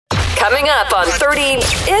Coming up on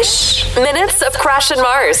 30-ish minutes of Crash and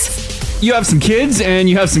Mars. You have some kids, and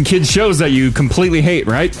you have some kids shows that you completely hate,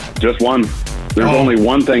 right? Just one. There's only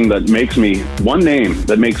one thing that makes me, one name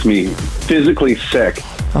that makes me physically sick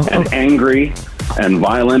and angry and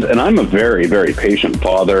violent. And I'm a very, very patient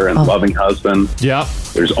father and loving husband. Yeah.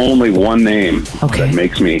 There's only one name that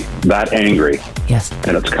makes me that angry. Yes.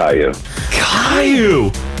 And it's Caillou.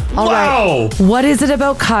 Caillou! All wow. Right. What is it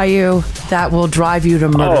about Caillou that will drive you to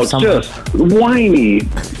murder someone? Just whiny,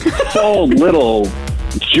 bald little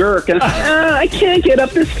jerk. And I can't get up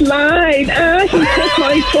the slide. He took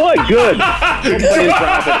my toy. Good. Don't play in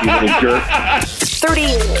traffic, you little jerk.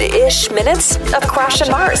 30-ish minutes of Crash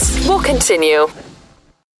and Mars. We'll continue.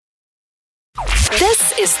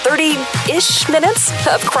 This is 30-ish minutes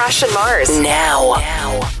of Crash and Mars. Now.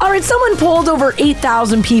 All right, someone polled over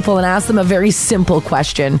 8,000 people and asked them a very simple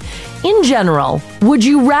question. In general, would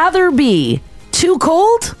you rather be too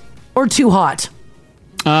cold or too hot?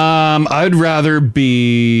 I'd rather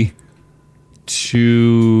be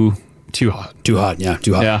too hot. Too hot, yeah.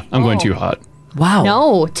 Too hot. Yeah, I'm going too hot. Wow.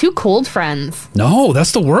 No, too cold, friends. No,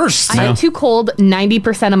 that's the worst. I'm too cold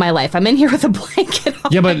 90% of my life. I'm in here with a blanket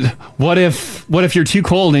on. Yeah, but what if you're too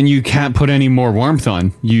cold and you can't put any more warmth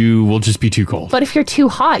on? You will just be too cold. But if you're too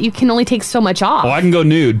hot, you can only take so much off. Oh, I can go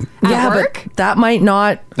nude. Yeah, but that might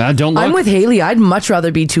not. Don't look. I'm with Haley. I'd much rather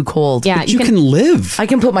be too cold. Yeah, but you can live. I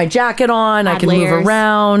can put my jacket on. I can move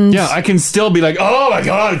around. Yeah, I can still be like, oh my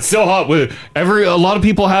God, it's so hot. A lot of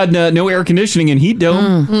people had no air conditioning in heat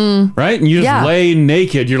dome, right? And you just lay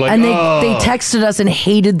naked. You're like, and they texted us and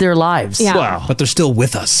hated their lives. Yeah. Wow. But they're still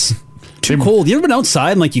with us. Too cold. You ever been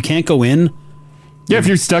outside and like you can't go in? Yeah, if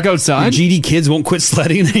you're stuck outside. Your GD kids won't quit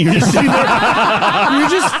sledding and you're just sitting there. You're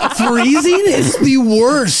just freezing. It's the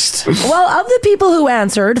worst. Well, of the people who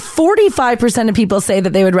answered, 45% of people say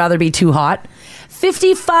that they would rather be too hot.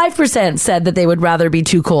 55% said that they would rather be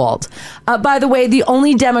too cold. By the way, the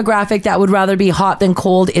only demographic that would rather be hot than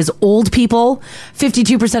cold is old people.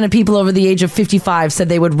 52% of people over the age of 55 said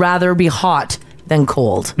they would rather be hot than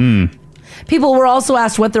cold. People were also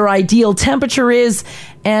asked what their ideal temperature is,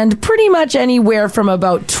 and pretty much anywhere from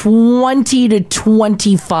about 20 to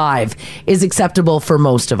 25 is acceptable for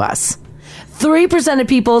most of us. 3% of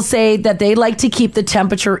people say that they like to keep the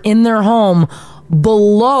temperature in their home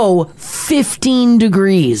below 15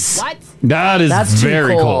 degrees. What? That's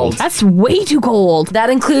very cold. That's way too cold.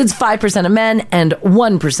 That includes 5% of men and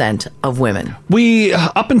 1% of women. We,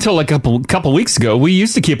 up until a couple weeks ago, we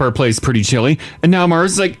used to keep our place pretty chilly. And now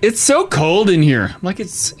Mars is like, it's so cold in here. I'm like,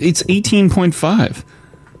 it's 18.5.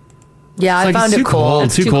 Yeah, I found it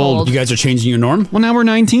cold. Too cold. You guys are changing your norm? Well, now we're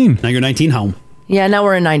 19. Now you're 19 home. Yeah, now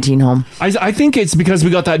we're in 19 home. I think it's because we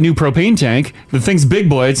got that new propane tank. The thing's big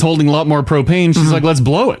boy. It's holding a lot more propane. She's like, let's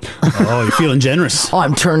blow it. Oh, you're feeling generous. Oh,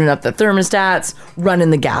 I'm turning up the thermostats, running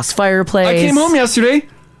the gas fireplace. I came home yesterday.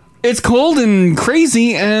 It's cold and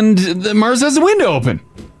crazy, and Mars has a window open.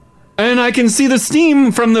 And I can see the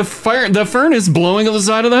steam from the furnace blowing on the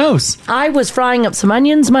side of the house. I was frying up some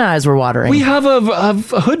onions. My eyes were watering. We have a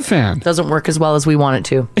hood fan. Doesn't work as well as we want it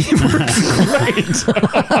to.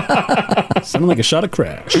 Sounded like a shot of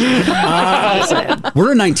Crash.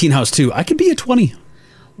 We're a 19 house too. I could be a 20.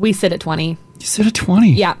 We sit at 20. You sit at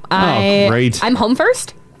 20? Yeah. Great. I'm home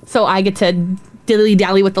first, so I get to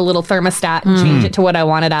dilly-dally with the little thermostat and change it to what I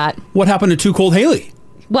want it at. What happened to Too Cold Haley?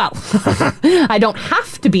 Well, I don't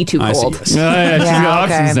have to be too cold. She's got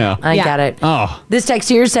options now. I get it. Oh. This text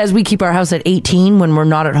here says we keep our house at 18 when we're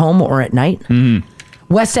not at home or at night.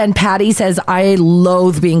 West End Patty says, I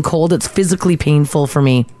loathe being cold. It's physically painful for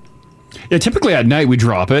me. Yeah, typically at night we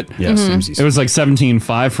drop it. Yeah, It was like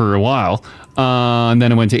 17.5 for a while, and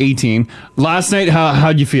then it went to 18. Last night,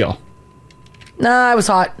 how'd you feel? Nah, I was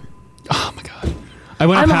hot. Oh my God. I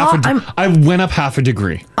went up half a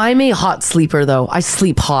degree. I'm a hot sleeper, though. I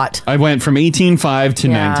sleep hot. I went from 18.5 to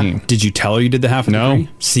 19. Did you tell her you did the half a degree?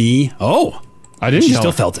 See? Oh. I didn't She tell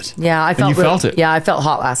still her. felt it. Yeah, I felt felt it? Yeah, I felt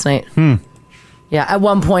hot last night. Yeah, at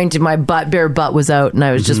one point my bare butt was out and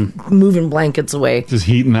I was just moving blankets away. Just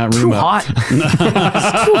heating that room Too up. hot.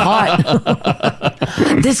 It's too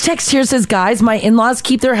hot. This text here says, guys, my in-laws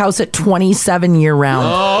keep their house at 27 year round.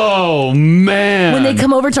 Oh, man. When they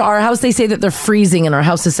come over to our house, they say that they're freezing and our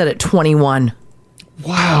house is set at 21.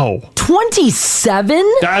 Wow. 27?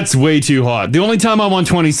 That's way too hot. The only time I'm on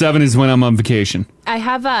 27 is when I'm on vacation. I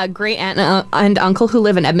have a great aunt and uncle who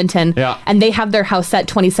live in Edmonton. Yeah. And they have their house set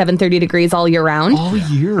 27, 30 degrees all year round. All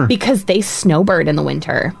year. Because they snowbird in the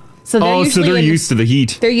winter. So they're usually used to the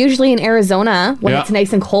heat. They're usually in Arizona when Yeah. it's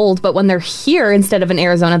nice and cold, but when they're here instead of in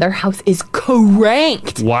Arizona, their house is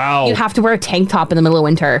cranked. Wow. You have to wear a tank top in the middle of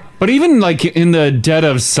winter. But even like in the dead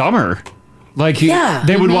of summer, like Yeah.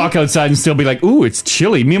 they would walk outside and still be like, "Ooh, it's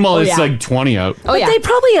chilly." Meanwhile, it's yeah. like 20 out. Oh, But yeah. they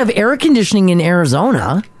probably have air conditioning in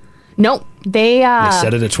Arizona. No, they They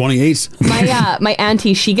set it at 28. my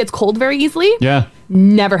auntie, she gets cold very easily. Yeah.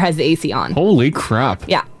 Never has the AC on. Holy crap.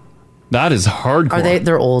 Yeah. That is hardcore. Are they?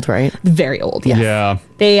 They're old, right? Very old. Yeah. Yeah.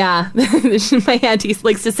 They my auntie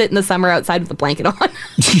likes to sit in the summer outside with a blanket on.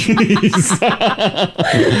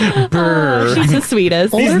 Brr. She's the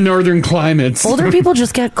sweetest. These northern climates. Older people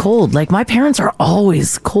just get cold. Like my parents are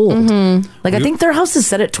always cold. Like I think their house is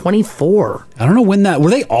set at 24. I don't know when that... Were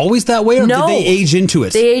they always that way or No. did they age into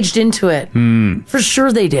it? They aged into it. For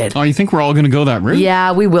sure they did. Oh, you think we're all going to go that route?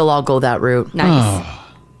 Yeah, we will all go that route. Nice.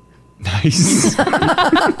 Nice.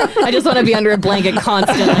 I just want to be under a blanket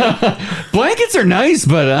constantly. Blankets are nice,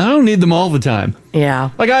 but I don't need them all the time. Yeah.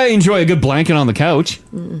 Like I enjoy a good blanket on the couch.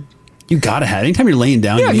 You gotta have it. Anytime you're laying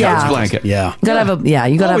down, Yeah, you need couch a blanket. Yeah. You gotta have a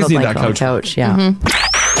you gotta have Always a need blanket that on the couch. Yeah.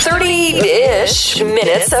 30-ish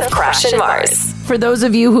minutes of Crash and Mars. For those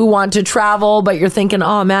of you who want to travel, but you're thinking,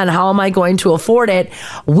 oh man, how am I going to afford it?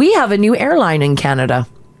 We have a new airline in Canada.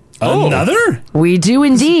 Another? We do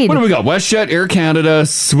indeed. What do we got? WestJet, Air Canada,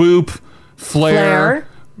 Swoop, Flair.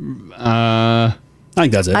 I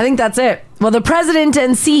think that's it. I think that's it. Well, the president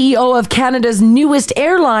and CEO of Canada's newest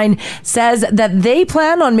airline says that they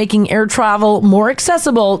plan on making air travel more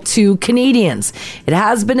accessible to Canadians. It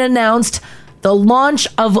has been announced the launch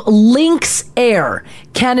of Lynx Air,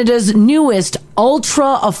 Canada's newest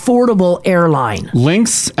ultra affordable airline.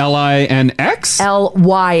 Lynx, L-I-N-X?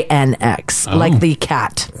 Lynx, like the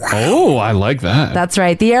cat. Oh, I like that. That's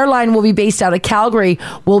right. The airline will be based out of Calgary,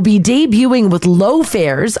 will be debuting with low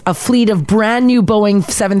fares, a fleet of brand new Boeing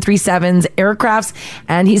 737s aircrafts,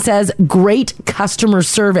 and he says great customer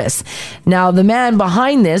service. Now, the man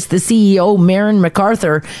behind this, the CEO, Marin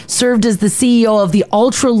MacArthur, served as the CEO of the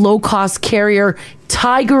ultra low-cost carrier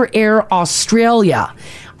Tiger Air Australia.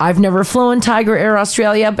 I've never flown Tiger Air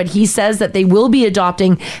Australia, but he says that they will be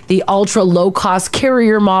adopting the ultra low cost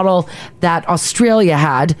carrier model that Australia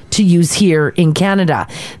had to use here in Canada.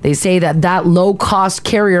 They say that low cost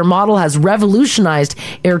carrier model has revolutionized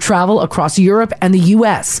air travel across Europe and the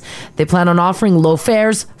US. They plan on offering low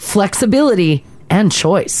fares, flexibility, and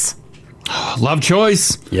choice. Love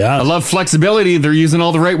choice. Yeah. I love flexibility. They're using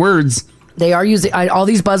all the right words. They are using all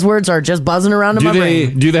these buzzwords are just buzzing around in my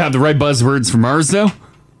brain. Do they have the right buzzwords for Mars though?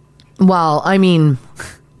 Well, I mean,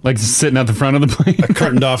 like sitting at the front of the plane, a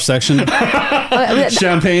curtained off section.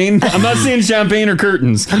 Champagne. I'm not seeing champagne or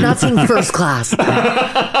curtains. I'm not seeing first class.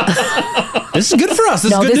 This is good for us.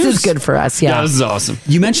 This No, is good this news. is good for us. Yeah. This is awesome.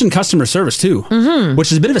 You mentioned customer service too,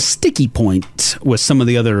 which is a bit of a sticky point with some of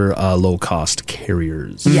the other low cost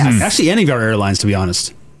carriers. Yes. Actually, any of our airlines, to be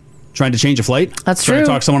honest. Trying to change a flight. That's Trying true.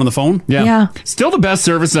 to talk to someone on the phone. Yeah. Still the best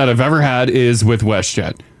service that I've ever had is with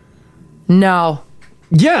WestJet. No.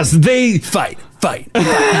 Yes, they Fight.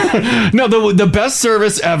 No, the best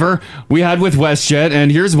service ever we had with WestJet,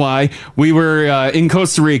 and here's why. We were in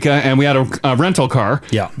Costa Rica, and we had a rental car.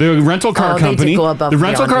 Yeah. The rental car Oh, they did company. go above The and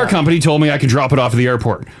rental beyond, car yeah. company told me I could drop it off at the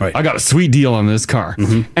airport. Right. I got a sweet deal on this car.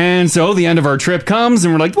 And so the end of our trip comes,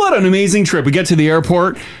 and we're like, what an amazing trip. We get to the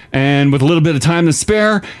airport, and with a little bit of time to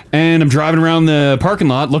spare, and I'm driving around the parking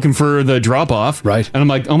lot looking for the drop off. Right. And I'm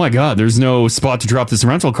like, oh my God, there's no spot to drop this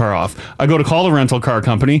rental car off. I go to call the rental car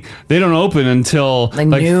company. They don't open until Like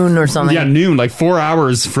noon or something. Yeah, noon, like 4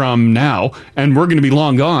 hours from now, and we're going to be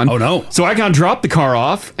long gone. Oh, no. So I can't drop the car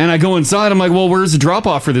off, and I go inside. I'm like, well, where's the drop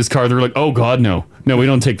off for this car? They're like, oh God, no, we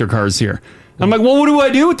don't take their cars here. I'm like, well, what do I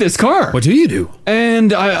do with this car? What do you do?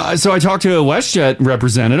 And so I talked to a WestJet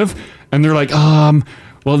representative, and they're like,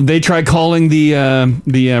 well, they tried calling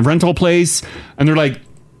the rental place, and they're like,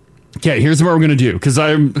 okay, here's what we're gonna do, because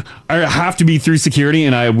I have to be through security,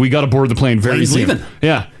 and we got to board the plane very Plane's soon. leaving.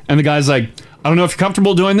 Yeah, and the guy's like, I don't know if you're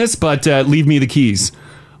comfortable doing this, but leave me the keys.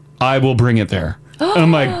 I will bring it there. And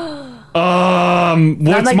I'm like, what's I'm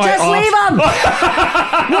like, my just leave them.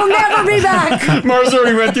 We'll never be back. Mars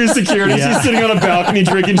already went through security. Yeah. She's sitting on a balcony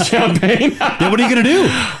drinking champagne. Yeah, what are you gonna do?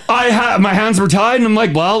 My hands were tied, and I'm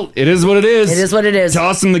like, well, it is what it is. It is what it is.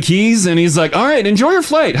 Toss him the keys, and he's like, all right, enjoy your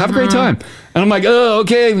flight. Have a great time. And I'm like, oh,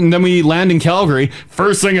 okay. And then we land in Calgary.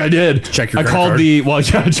 First thing I did, Check your I credit called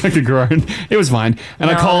card. check the card. It was fine. And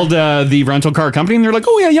I No. called the rental car company, and they're like,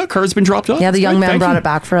 oh, yeah, car's been dropped off. Yeah, the That's young great. man Thank brought you." it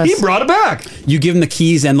back for us. He brought it back. You give them the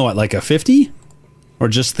keys and what, like a 50? Or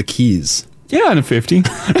just the keys? Yeah, and a 50.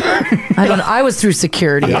 I was through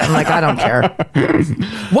security. I'm like, I don't care.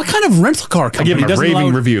 What kind of rental car company give him a doesn't raving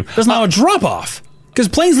allow- review. doesn't allow a drop off? Because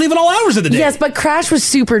planes leave at all hours of the day. Yes, but Crash was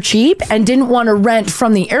super cheap and didn't want to rent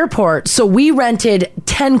from the airport, so we rented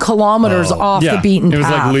 10 kilometers off the beaten It was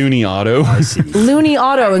path. like Looney Auto. I see. Looney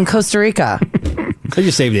Auto in Costa Rica. They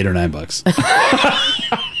just saved $8 or $9.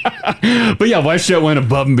 But yeah, WestJet went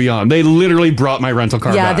above and beyond. They literally brought my rental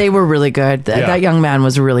car Yeah, back. they were really good. That young man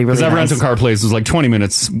was really, really Because that nice. rental car place was like 20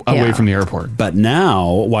 minutes away Yeah. from the airport. But now,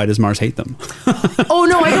 why does Mars hate them? Oh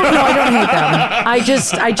no, I don't hate them.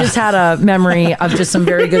 I just had a memory of just some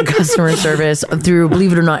very good customer service through,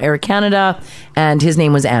 believe it or not, Air Canada, and his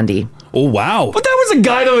name was Andy. Oh, wow. But that was a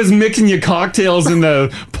guy that was mixing you cocktails in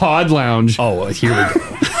the pod lounge. Oh, here we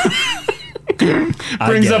go.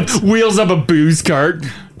 Wheels up a booze cart.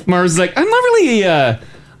 Mars is like, I'm not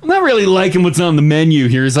really liking what's on the menu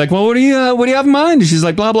here. He's like, well, what do you have in mind? And she's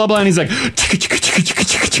like, blah blah blah. And he's like,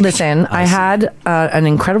 Listen, I had an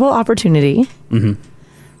incredible opportunity,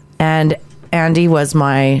 and Andy was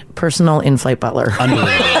my personal in-flight butler.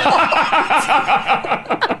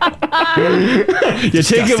 You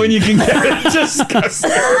take it when you can get it. Disgusting.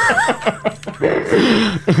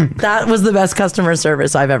 That was the best customer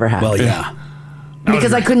service I've ever had. Well, yeah.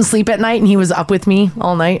 Because I couldn't sleep at night, and he was up with me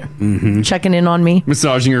all night, checking in on me.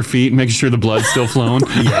 Massaging her feet, making sure the blood's still flowing.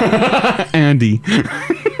 Andy.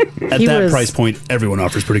 At that price point, everyone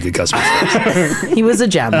offers pretty good customer service. He was a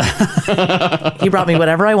gem. He brought me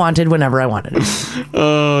whatever I wanted whenever I wanted it.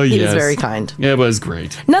 Oh, He yes. was very kind. It was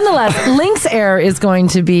great. Nonetheless, Lynx Air is going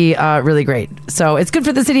to be really great. So it's good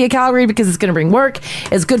for the city of Calgary because it's going to bring work.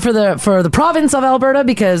 It's good for the province of Alberta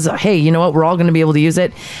because, hey, you know what? We're all going to be able to use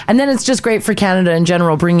it. And then it's just great for Canada in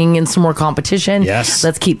general, bringing in some more competition. Yes.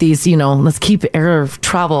 Let's keep these, let's keep air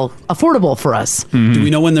travel affordable for us. Do we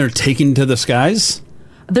know when they're taking to the skies?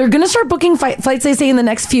 They're going to start booking flights, they say, in the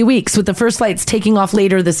next few weeks, with the first flights taking off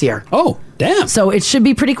later this year. Oh, damn. So it should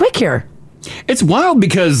be pretty quick here. It's wild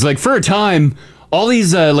because, like, for a time, all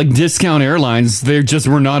these, discount airlines, they just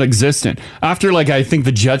were not existent. After, I think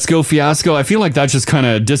the Jetsgo fiasco, I feel like that just kind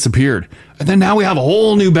of disappeared. And then now we have a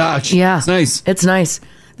whole new batch. Yeah. It's nice. It's nice.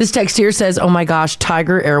 This text here says, oh my gosh,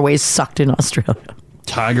 Tiger Airways sucked in Australia.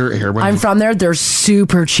 Tiger Airways. I'm from there. They're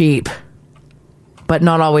super cheap, but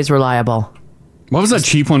not always reliable. What was that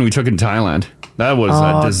cheap one we took in Thailand? That was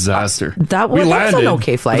a disaster. That was an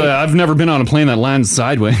okay flight. But I've never been on a plane that lands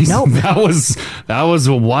sideways. Nope. that was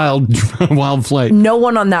a wild flight. No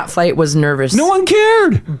one on that flight was nervous. No one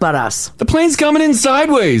cared. But us. The plane's coming in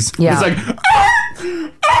sideways. Yeah. It's like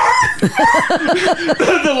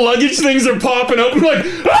the luggage things are popping open like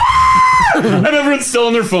and everyone's still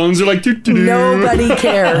on their phones. They're like doo-doo-doo. Nobody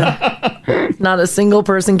cared. Not a single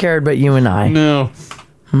person cared but you and I. No.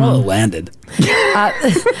 Well, it landed.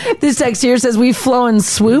 This text here says we've flown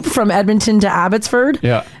Swoop from Edmonton to Abbotsford.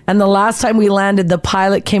 Yeah. And the last time we landed, the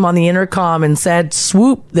pilot came on the intercom and said,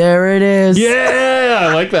 "Swoop, there it is." Yeah,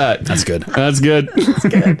 I like that. That's good. That's good.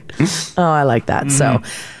 Oh, I like that. So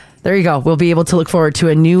there you go. We'll be able to look forward to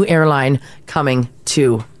a new airline coming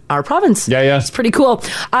to our province. Yeah. It's pretty cool.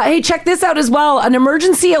 Hey, check this out as well. An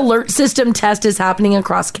emergency alert system test is happening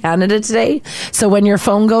across Canada today. So when your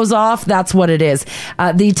phone goes off, that's what it is.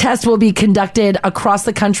 The test will be conducted across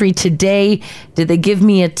the country today. Did they give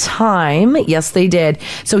me a time? Yes, they did.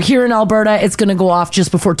 So here in Alberta, it's going to go off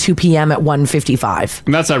just before 2 p.m. at 1:55.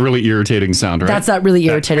 And that's that really irritating sound, right? That's that really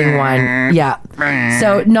irritating one. Yeah.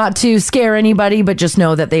 So not to scare anybody, but just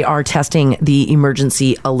know that they are testing the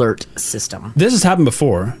emergency alert system. This has happened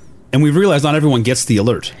before, and we've realized not everyone gets the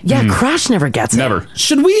alert. Yeah, Crash never gets it. Never.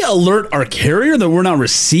 Should we alert our carrier that we're not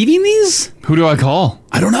receiving these? Who do I call?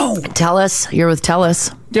 I don't know. TELUS. You're with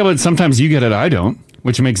TELUS. Yeah, but sometimes you get it, I don't,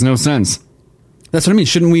 which makes no sense. That's what I mean.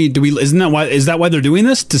 Shouldn't we? Is that why they're doing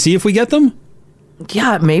this, to see if we get them?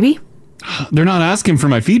 Yeah, maybe. They're not asking for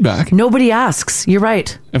my feedback. Nobody asks. You're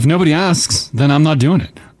right. If nobody asks, then I'm not doing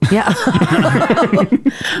it. Yeah.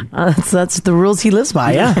 That's the rules he lives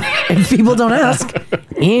by, yeah. If people don't ask,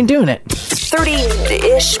 he ain't doing it.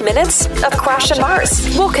 30-ish minutes of Crash and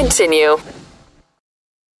Mars. We'll continue.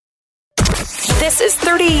 This is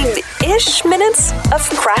 30-ish minutes of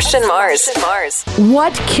Crash and Mars.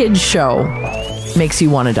 What kid show makes you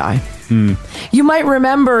want to die? You might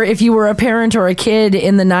remember if you were a parent or a kid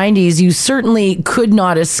in the 90s, you certainly could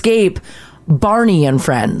not escape Barney and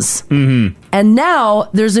Friends. Mm-hmm. And now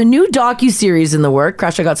there's a new docuseries in the work.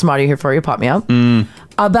 Crash, I got some audio here for you. Pop me up.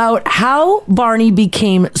 About how Barney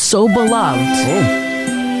became so beloved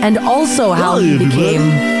and also how he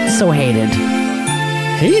became so hated.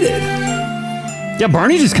 Hated? Yeah,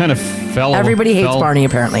 Barney just kind of fell. Everybody hates Barney,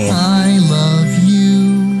 apparently. I love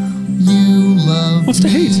you. You What's to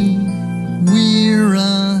hate?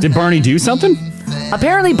 Did Barney do something?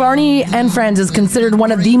 Apparently, Barney and Friends is considered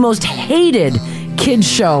one of the most hated kids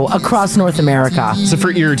show across North America. Is it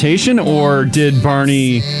for irritation, or did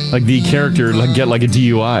Barney, like the character, like get like a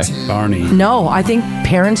DUI? Barney. No, I think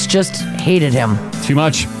parents just hated him. Too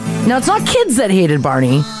much. Now, it's not kids that hated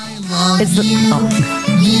Barney. It's the...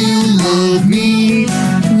 You love me.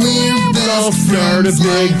 We'll start a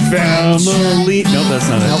big family. Nope, that's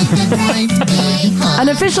not it. An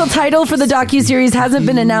official title for the docuseries hasn't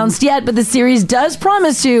been announced yet, but the series does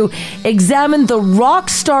promise to examine the rock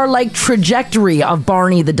star-like trajectory of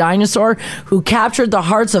Barney the dinosaur, who captured the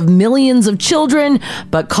hearts of millions of children,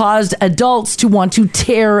 but caused adults to want to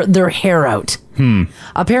tear their hair out.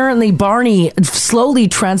 Apparently, Barney slowly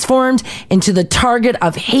transformed into the target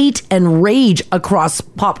of hate and rage across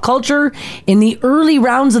pop culture. In the early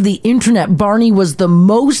rounds of the internet, Barney was the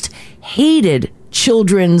most hated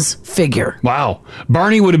children's figure. Wow.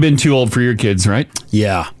 Barney would have been too old for your kids, right?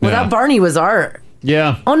 Yeah. Well, that Barney was our...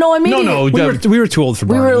 Yeah. Oh, no, I mean... No, we were too old for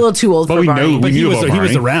We Barney. were a little too old But for we Barney. knew- we But he knew was about he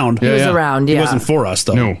was Barney. around. He was around, yeah. He wasn't for us,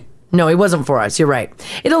 though. No. No, it wasn't for us. You're right.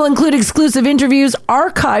 It'll include exclusive interviews,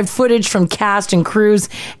 archived footage from cast and crews,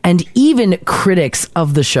 and even critics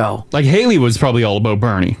of the show. Like Haley was probably all about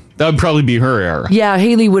Barney. That would probably be her era. Yeah,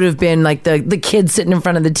 Haley would have been like the kid sitting in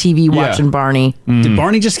front of the TV watching Barney. Did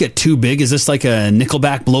Barney just get too big? Is this like a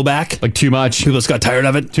Nickelback blowback? Like too much. People just got tired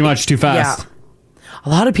of it? Too much, too fast. Yeah. A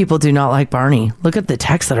lot of people do not like Barney. Look at the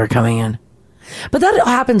texts that are coming in. But that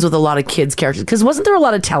happens with a lot of kids' characters. Because wasn't there a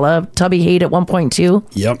lot of Teletubby hate at one point, too?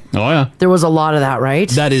 Yep. Oh, yeah. There was a lot of that, right?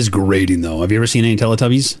 That is grating, though. Have you ever seen any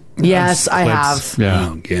Teletubbies? Yes, I Clips. have. Yeah.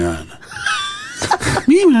 Oh, God.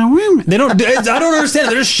 They don't. I don't understand.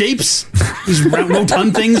 They're just shapes. These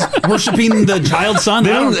rotund things worshiping the child son.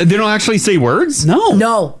 They don't actually say words? No.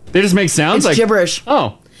 No. They just make sounds It's like gibberish.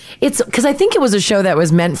 Oh. It's because I think it was a show that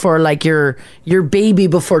was meant for like your baby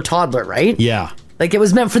before toddler, right? Yeah. Like it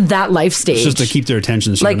was meant for that life stage. It's just to keep their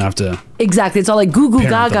attention so Like- you don't have to. Exactly. It's all like goo goo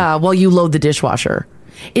Parent gaga while you load the dishwasher.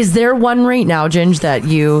 Is there one right now, Ginge, that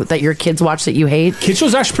your kids watch that you hate? Kids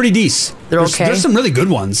shows actually pretty decent. They're okay? There's some really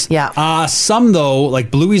good ones. Yeah. Some though,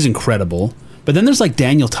 like Bluey's incredible, but then there's like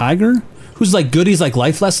Daniel Tiger, who's like good. He's like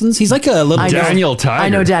life lessons. He's like a little I know. Daniel Tiger. I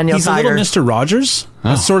know Daniel He's Tiger. a little Mr. Rogers.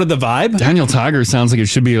 That's sort of the vibe. Daniel Tiger sounds like it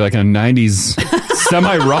should be like a 90s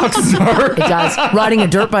semi-rock star. It does. Riding a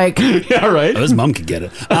dirt bike. Yeah, right? Oh, his mom could get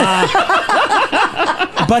it.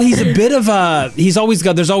 But he's a bit of a. He's always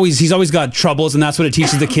got troubles, and that's what it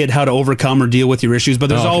teaches the kid how to overcome or deal with your issues. But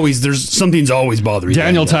there's something's always bothering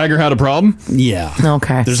Daniel Tiger had a problem? Yeah.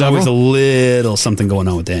 Okay. There's always a little something going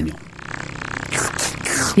on with Daniel.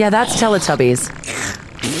 Yeah, that's Teletubbies.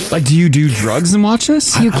 Like, do you do drugs and watch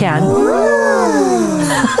this? You can.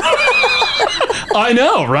 I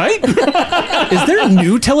know, right? Is there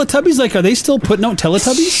new Teletubbies? Like, are they still putting out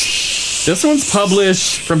Teletubbies? This one's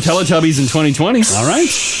published from Teletubbies in 2020. All right.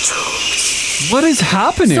 What is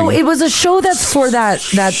happening? So it was a show that's for that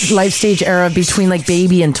life stage era between like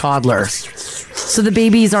baby and toddler. So the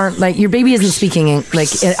babies aren't like your baby isn't speaking like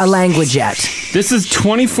a language yet. This is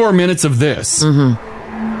 24 minutes of this. Mm-hmm.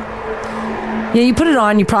 Yeah, you put it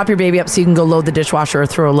on, you prop your baby up so you can go load the dishwasher or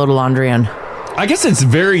throw a load of laundry in. I guess it's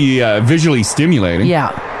very visually stimulating.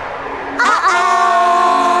 Yeah.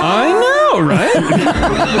 I know, right?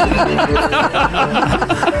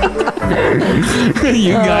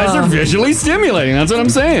 You guys are visually stimulating. That's what I'm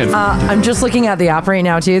saying. I'm just looking at the app right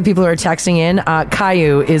now too. People who are texting in.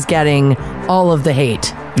 Caillou is getting all of the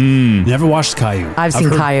hate. Never watched Caillou. I've seen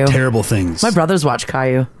heard Caillou. Terrible things. My brothers watch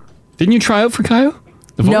Caillou. Didn't you try out for Caillou?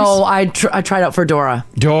 The voice? No, I tried out for Dora.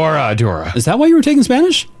 Dora. Is that why you were taking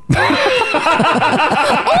Spanish?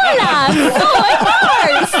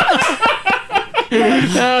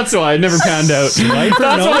 That's why it never panned out.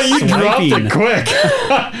 That's why you dropped it quick.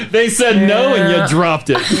 They said no and you dropped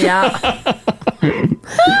it. Yeah.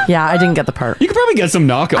 Yeah, I didn't get the part. You could probably get some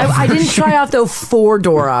knockoff. I didn't try out though for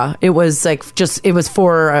Dora. It was like it was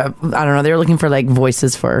for I don't know. They were looking for like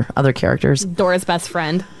voices for other characters. Dora's best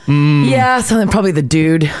friend. Yeah, so then probably the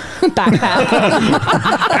dude. Backpack.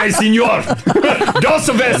 Hey, senor. Dos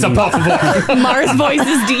cerveza, por favor. Mars voice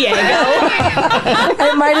is Diego.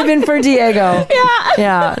 It might have been for Diego.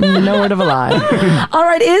 Yeah, no word of a lie. All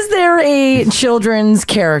right, is there a children's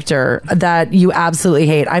character that you absolutely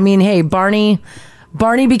hate? I mean, hey, Barney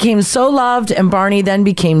became so loved and Barney then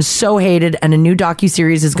became so hated, and a new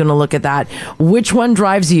docuseries is going to look at that. Which one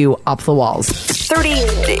drives you up the walls?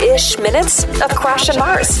 30-ish minutes of Crash and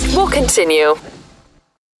Mars. We'll continue.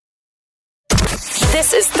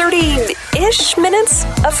 This is 30-ish minutes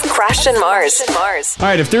of Crash and Mars. All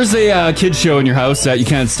right, if there's a kids show in your house that you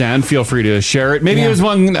can't stand, feel free to share it. Maybe it was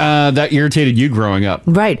one that irritated you growing up.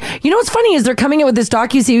 Right. You know what's funny is they're coming out with this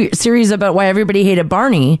docu-series about why everybody hated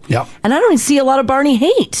Barney. Yeah. And I don't see a lot of Barney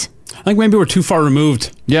hate. I think maybe we're too far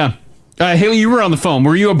removed. Yeah. Haley, you were on the phone.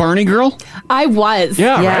 Were you a Barney girl? I was.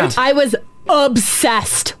 Yeah, right? I was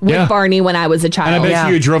obsessed with Barney when I was a child. And I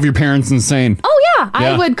bet you drove your parents insane. Oh, yeah.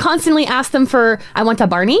 I would constantly ask them for, I want a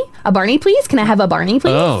Barney, please. Can I have a Barney,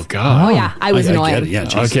 please? Oh, God. Oh, yeah. I was annoying. I get it. Yeah,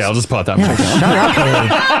 Jesus. Okay, I'll just pot that.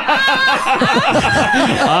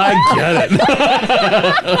 I get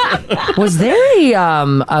it. Was there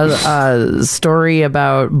a story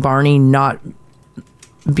about Barney not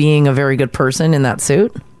being a very good person in that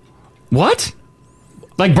suit? What?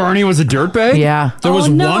 Like Barney was a dirtbag? Yeah. There was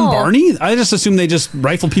one Barney? I just assumed they just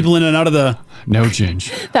rifle people in and out of the... No,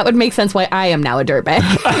 Ginge. That would make sense why I am now a dirtbag.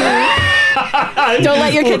 Don't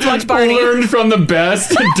let your kids watch Barney. Learned from the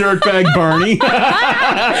best dirtbag Barney.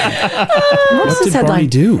 What did Barney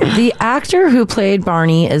do? The actor who played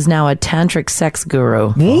Barney is now a tantric sex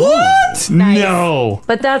guru. What? No.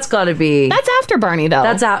 But that's got to be... That's after Barney, though.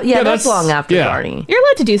 That's out. Yeah, that's long after Barney. You're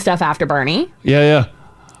allowed to do stuff after Barney. Yeah.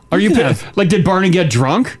 Are you like? Did Barney get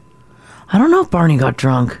drunk? I don't know if Barney got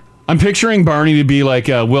drunk. I'm picturing Barney to be like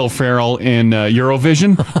Will Ferrell in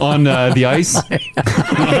Eurovision on the ice,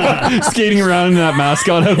 skating around in that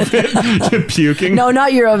mascot outfit, puking. No,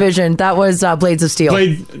 not Eurovision. That was Blades of Steel.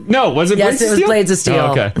 Was it? Yes, Blades it was of Steel? Blades of Steel.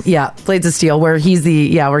 Oh, okay. Yeah, Blades of Steel, where he's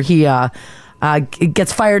where he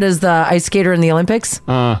gets fired as the ice skater in the Olympics,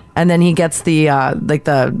 and then he gets the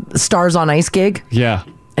the Stars on Ice gig. Yeah,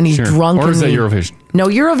 and he's drunk. Or is that Eurovision? No,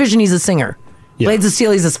 Eurovision. He's a singer. Yeah. Blades of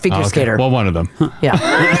Steel. He's a figure skater. Well, one of them. Yeah,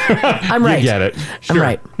 I'm right. You get it. Sure. I'm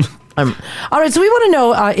right. All right. So we want to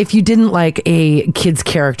know if you didn't like a kid's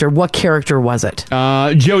character, what character was it?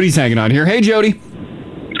 Jody's hanging on here. Hey, Jody.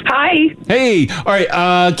 Hi. Hey. All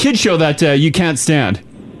right. Kid show that you can't stand.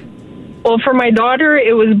 Well, for my daughter,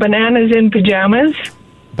 it was Bananas in Pajamas.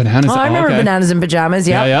 Bananas. Oh, I remember Bananas in Pajamas.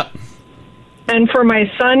 Yeah. Yeah. And for my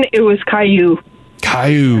son, it was Caillou.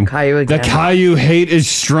 Caillou again. The Caillou hate is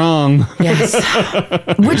strong. Yes.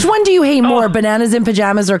 Which one do you hate more, Bananas in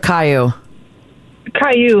Pajamas or Caillou?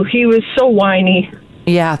 Caillou. He was so whiny.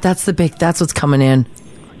 Yeah, that's what's coming in.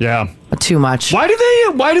 Yeah. Too much. Why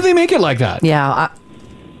do they make it like that? Yeah.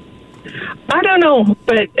 I don't know,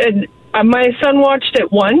 but my son watched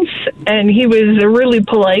it once, and he was a really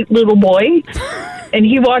polite little boy. And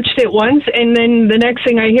he watched it once, and then the next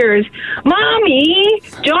thing I hear is, "Mommy,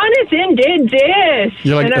 Jonathan did this."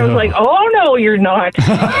 And I was like, "Oh, no, you're not."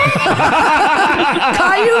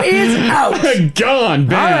 Caillou is out. Gone,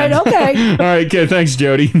 banned. All right, okay. All right, okay, thanks,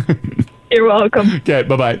 Jody. You're welcome. Okay,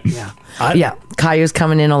 bye-bye. Yeah. Caillou's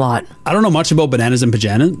coming in a lot. I don't know much about Bananas in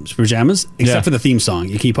Pajamas, except for the theme song.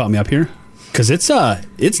 You can pop me up here? Because it's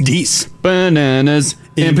decent. Bananas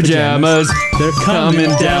in pajamas. They're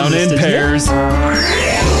coming down in pairs.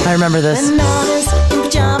 I remember this. Bananas in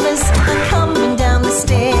pajamas are coming down the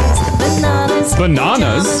stairs.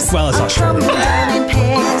 Bananas? Well, it's Australian. Coming down in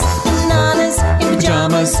pairs. Bananas in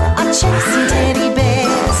pajamas are chasing teddy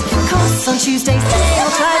bears. 'Cause on Tuesdays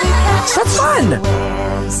they'll try to catch. That's fun.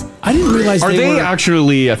 I didn't realize Are they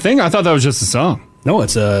actually a thing? I thought that was just a song. No,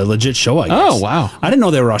 it's a legit show, I guess. Oh, wow. I didn't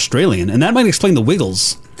know they were Australian, and that might explain the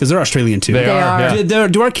Wiggles, because they're Australian too. They are. Yeah.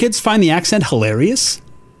 Do our kids find the accent hilarious?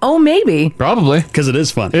 Oh, maybe. Probably. Because it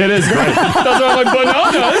is fun. It is great. That's why I'm like,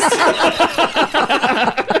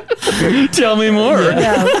 bananas. Tell me more.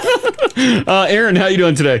 Yeah. Aaron, how you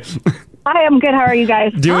doing today? Hi, I'm good. How are you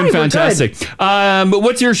guys? Doing fantastic. But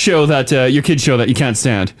what's your show that your kid show that you can't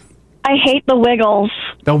stand? I hate the Wiggles.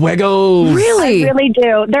 The Wiggles. Really? I really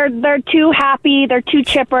do. They're too happy. They're too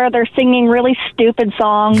chipper. They're singing really stupid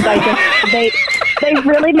songs. They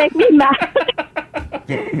really make me mad.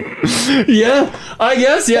 Yeah, I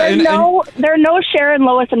guess. Yeah. They're no Sharon,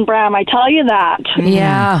 Lois, and Bram. I tell you that.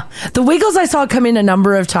 Yeah. The Wiggles I saw come in a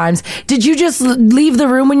number of times. Did you just leave the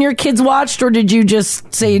room when your kids watched, or did you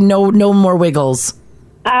just say no more Wiggles?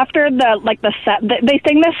 After they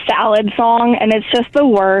sing this salad song, and it's just the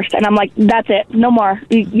worst. And I'm like, that's it. No more.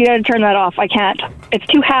 You got to turn that off. I can't. It's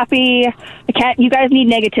too happy. I can't. You guys need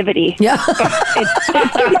negativity. Yeah. It's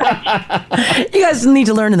too much. You guys need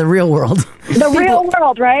to learn in the real world. The real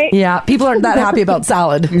world, right? Yeah. People aren't that happy about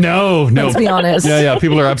salad. No. Let's be honest. Yeah.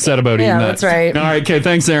 People are upset about eating that. Yeah, that's right. All right. Okay.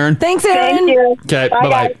 Thanks, Aaron. Thanks, Aaron. Thank you. Okay. Bye,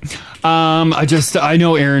 Bye. I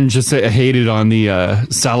know Aaron just hated on the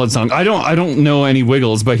salad song. I don't know any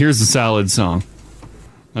Wiggles, but here's the salad song.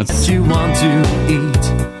 That's you want to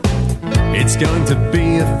eat. It's going to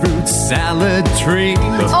be a fruit salad treat.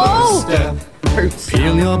 The Oh! first step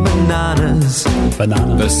Peel your bananas.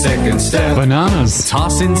 The second step. Bananas.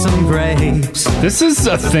 Toss in some grapes. This is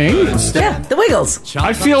a thing? Yeah, the Wiggles.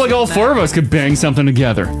 I feel like all four of us could bang something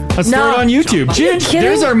together. Let's No. throw it on YouTube. Are you Ginge, kidding?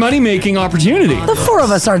 there's our money-making opportunity. The four of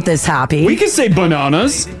us aren't this happy. We could say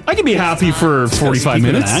bananas. I could be happy for 45 Speak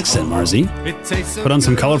with minutes. an accent, Marzi. Put on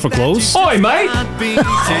some colorful clothes. Oi, mate.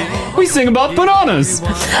 We sing about bananas.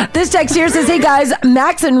 This text here says, hey guys,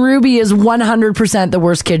 Max and Ruby is 100% the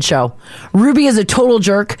worst kid show. Ruby is a total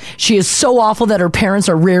jerk. She is so awful that her parents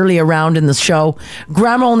are rarely around in the show.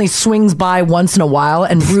 Grandma only swings by once in a while,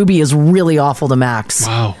 and Ruby is really awful to Max.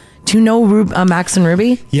 Wow. Do you know Max and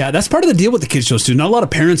Ruby? Yeah, that's part of the deal with the kids shows too. Not a lot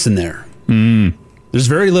of parents in there. There's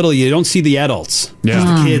very little. You don't see the adults. Yeah. Just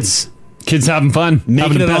the kids. Kids having fun. Making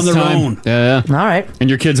having the it on best their time. own. Yeah. All right. And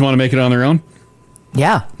your kids want to make it on their own?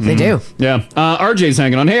 Yeah, they do. Yeah. RJ's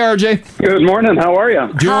hanging on. Hey, RJ. Good morning. How are you?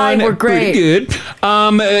 Doing Hi, we're great. pretty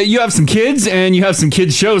good. You have some kids, and you have some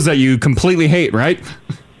kids shows that you completely hate, right?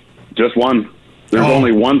 Just one. There's Oh.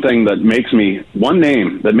 only one name that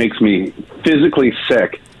makes me physically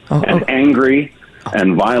sick and angry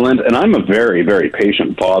and violent. And I'm a very, very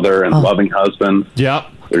patient father and loving husband. Yeah.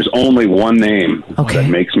 There's only one name that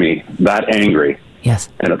makes me that angry. Yes.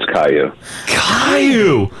 And it's Caillou.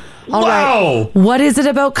 Caillou. All right. What is it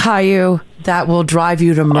about Caillou that will drive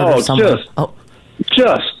you to murder someone?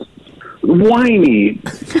 Just whiny,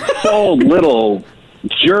 bald little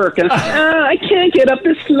jerk. And I can't get up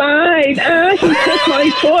the slide. He took my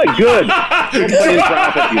toy. Good. Don't play in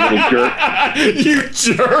traffic, you little jerk. You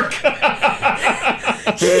jerk.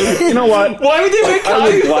 You know what? Why would they make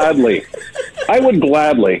I would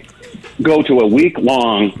gladly go to a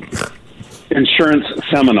week-long insurance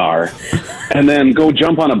seminar and then go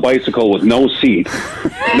jump on a bicycle with no seat,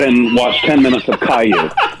 then watch 10 minutes of Caillou.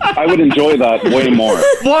 I would enjoy that way more.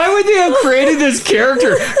 Why would they have created this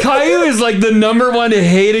character? Caillou is like the #1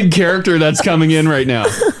 hated character that's coming in right now.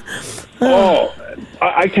 Oh,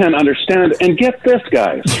 I can't understand. And get this,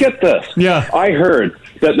 guys. Get this. Yeah. I heard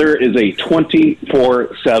that there is a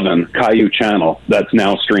 24/7 Caillou channel that's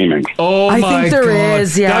now streaming. Oh, I my think there God.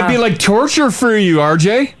 is, yeah. That'd be like torture for you,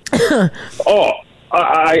 RJ.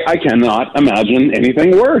 I cannot imagine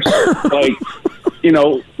anything worse. Like,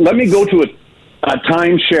 let me go to a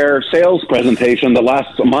timeshare sales presentation that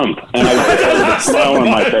lasts a month, and I would with a smile on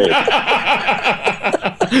my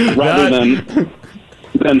face, rather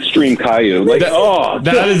than stream Caillou. Like,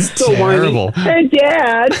 that is so terrible. Whiny. Hey,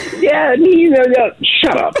 Dad,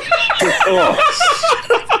 shut up.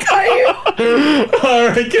 All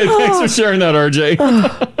right, good. Thanks for sharing that, RJ.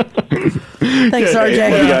 Thanks,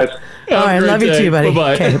 RJ. Love you guys. All right, love you too, buddy.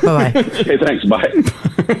 Bye-bye. Okay, bye-bye. Okay, thanks. Bye.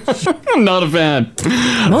 I'm not a fan.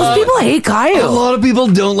 Most people hate Caillou. A lot of people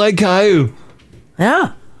don't like Caillou.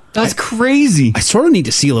 Yeah. That's crazy. I sort of need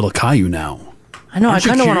to see a little Caillou now. I know. Aren't I you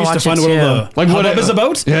kind of want to curious watch to find it out too. what what it is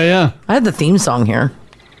about? Yeah. I had the theme song here.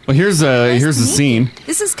 Well, here's the scene.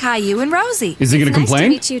 This is Caillou and Rosie. Is he gonna It's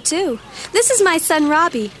complain? Nice to meet you too. This is my son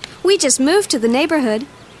Robbie. We just moved to the neighborhood.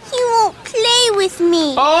 He won't play with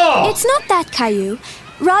me. Oh! It's not that, Caillou.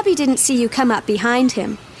 Robbie didn't see you come up behind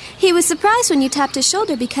him. He was surprised when you tapped his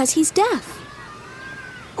shoulder because he's deaf.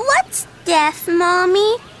 What's deaf,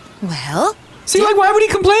 Mommy? Well, See, like, why would he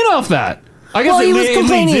complain off that? I guess Well, he it was leads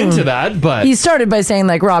complaining. into that, but He started by saying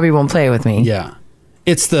like Robbie won't play with me. Yeah.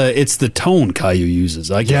 It's the tone Caillou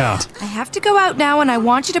uses. I get it. I have to go out now, and I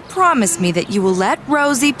want you to promise me that you will let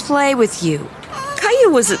Rosie play with you.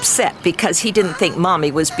 Caillou was upset because he didn't think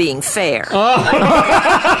Mommy was being fair.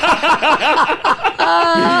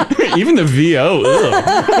 even the VO.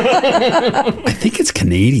 I think it's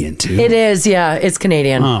Canadian too. It is, yeah. It's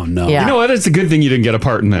Canadian. Oh no! Yeah. You know what? It's a good thing you didn't get a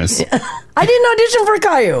part in this. I didn't audition for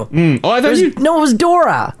Caillou. Oh, I thought you. No, it was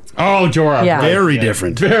Dora. Oh, Dora. Yeah. Very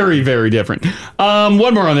different. Very, very different.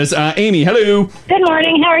 One more on this. Amy, hello. Good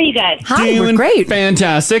morning. How are you guys? Doing great.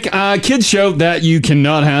 Fantastic. Kids show that you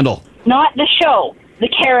cannot handle. Not the show, the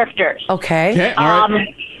characters. Okay. Okay, all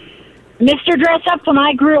right. Mr. Dress Up, when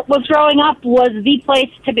I was growing up, was the place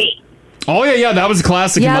to be. Oh, yeah, that was a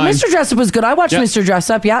classic Yeah, of mine. Mr. Dress Up was good. I watched Yeah. Mr. Dress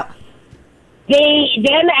Up, yeah. They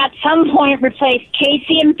then, at some point, replaced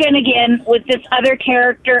Casey and Finnegan with this other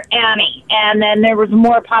character, Annie. And then there was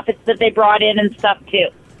more puppets that they brought in and stuff, too.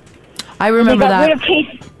 I remember that.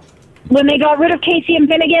 When they got rid of Casey and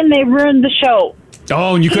Finnegan, they ruined the show.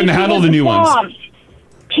 Oh, and you couldn't Casey handle was the new ones. bomb.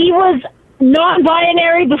 He was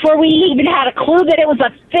non-binary before we even had a clue that it was a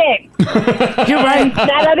thing. You're right.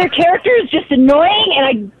 That other character is just annoying,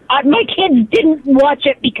 and my kids didn't watch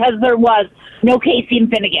it because there was no Casey and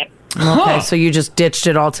Finnegan. Okay, so you just ditched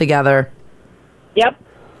it altogether. Yep.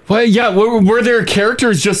 Well, yeah, were their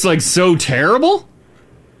characters just like so terrible?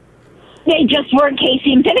 they just weren't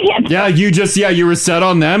Casey and Finnegan. Yeah, you were set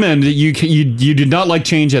on them, and you did not like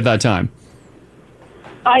change at that time.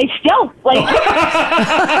 I still like if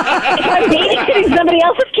I'm babysitting somebody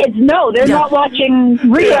else's kids. No, they're not watching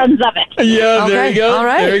reruns of it. Yeah, there you go. All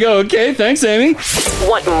right. There you go. Okay, thanks, Amy.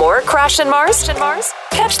 Want more Crash and Mars?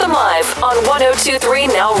 Catch them live on 102.3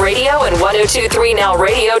 Now Radio and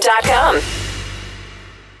 102.3nowradio.com.